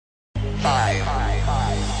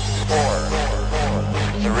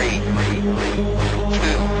At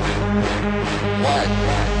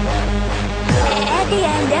the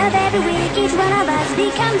end of every week, each one of us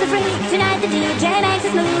becomes a freak. Tonight the DJ makes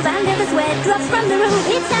us move until the sweat drops from the roof.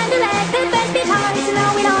 It's time to let the bass beat hard, to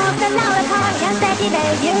know it off the louder part. Just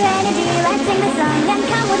activate your energy, let's sing the song and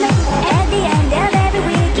come with me. At the end of every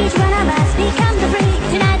week, each one of us becomes a freak.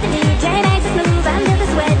 Tonight the DJ makes us move until the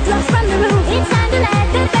sweat drops from the roof. It's time to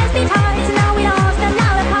let the bass beat hard, to know it off the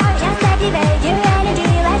louder part. Just activate your energy,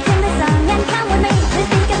 let's sing the song and come with me. The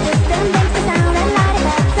speaker system makes the sound and light it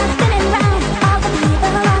up, so spinning round. All the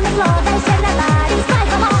people on the floor, they shake their bodies, fight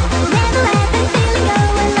for more. Never let this feeling go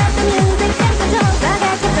and let the music take control.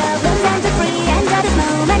 Forget your problems and be free, enjoy this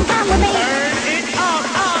moment, come with me.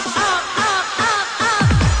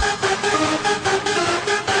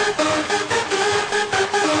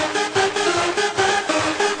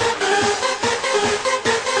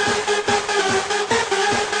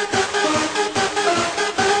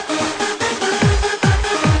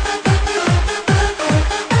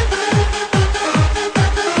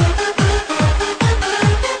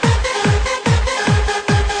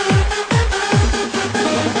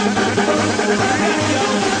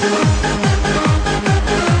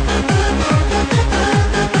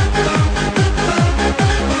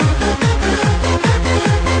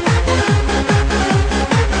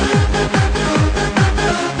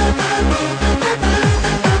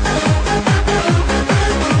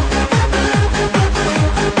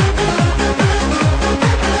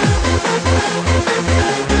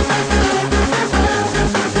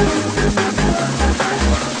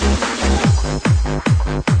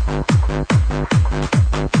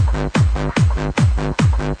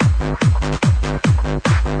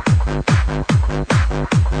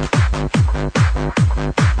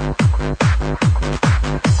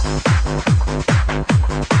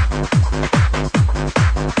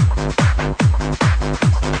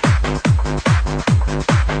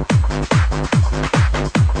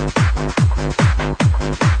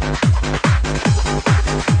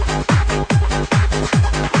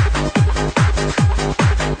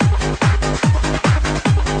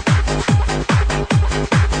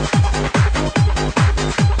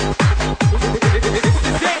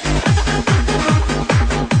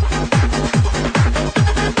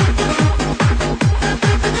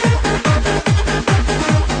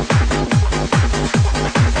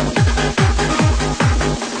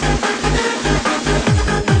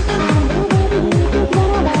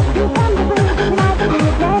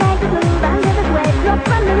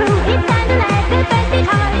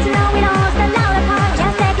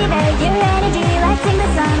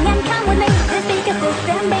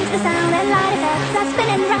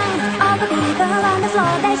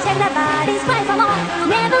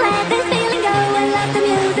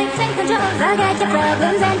 Forget your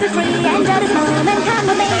problems and be free, enjoy this moment, come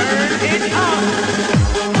with me. It's on.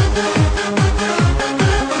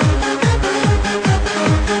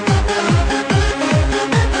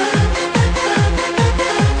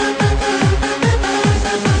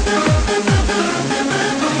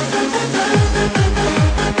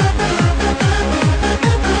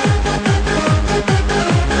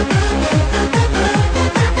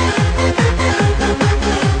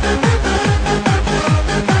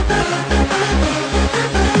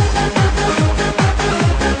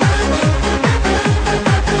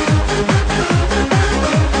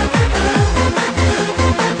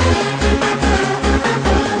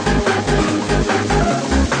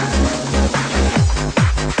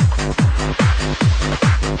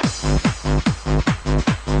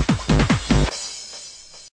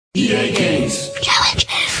 EA Games. Challenge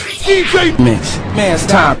everything. DJ Mix. Man's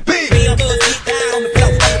time.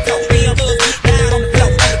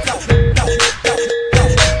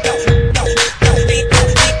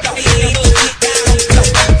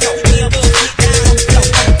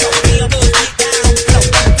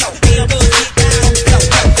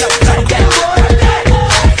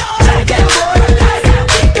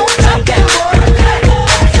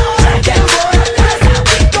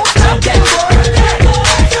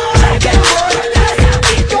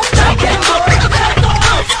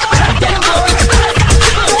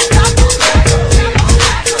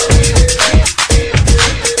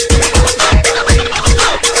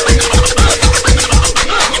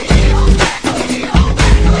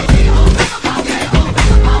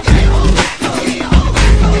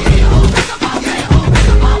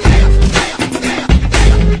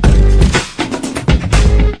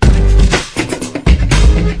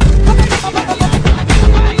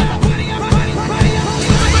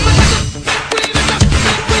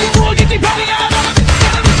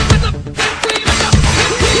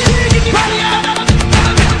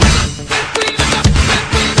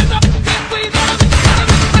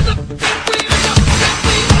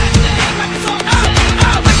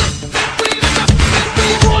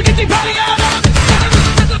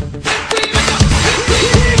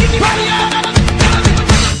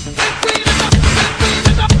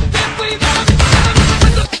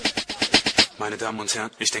 meine Damen und Herren,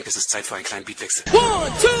 ich denke, es ist Zeit für einen kleinen Beatwechsel. 1,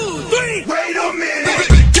 2, 3. Wait a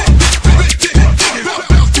minute.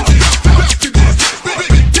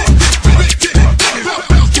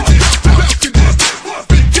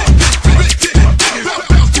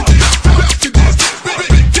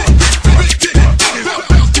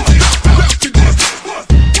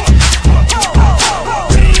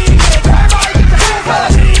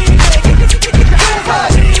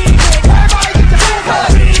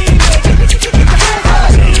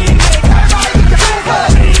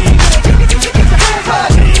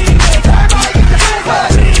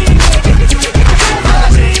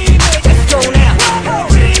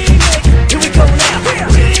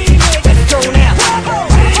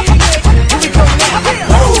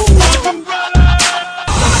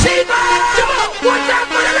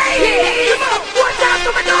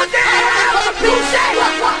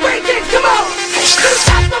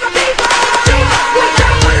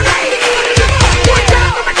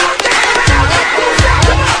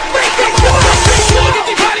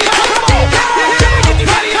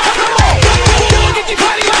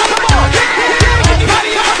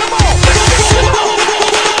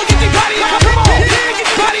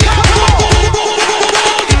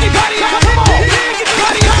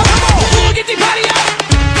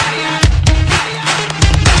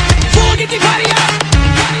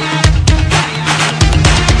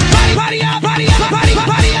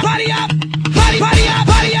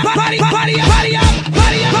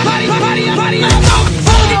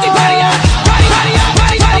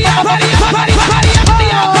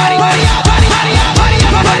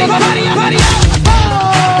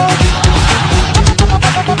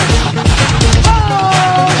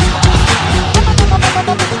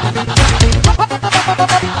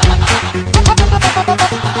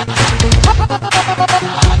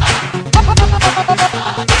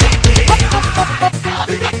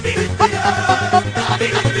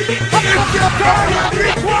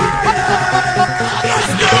 If you're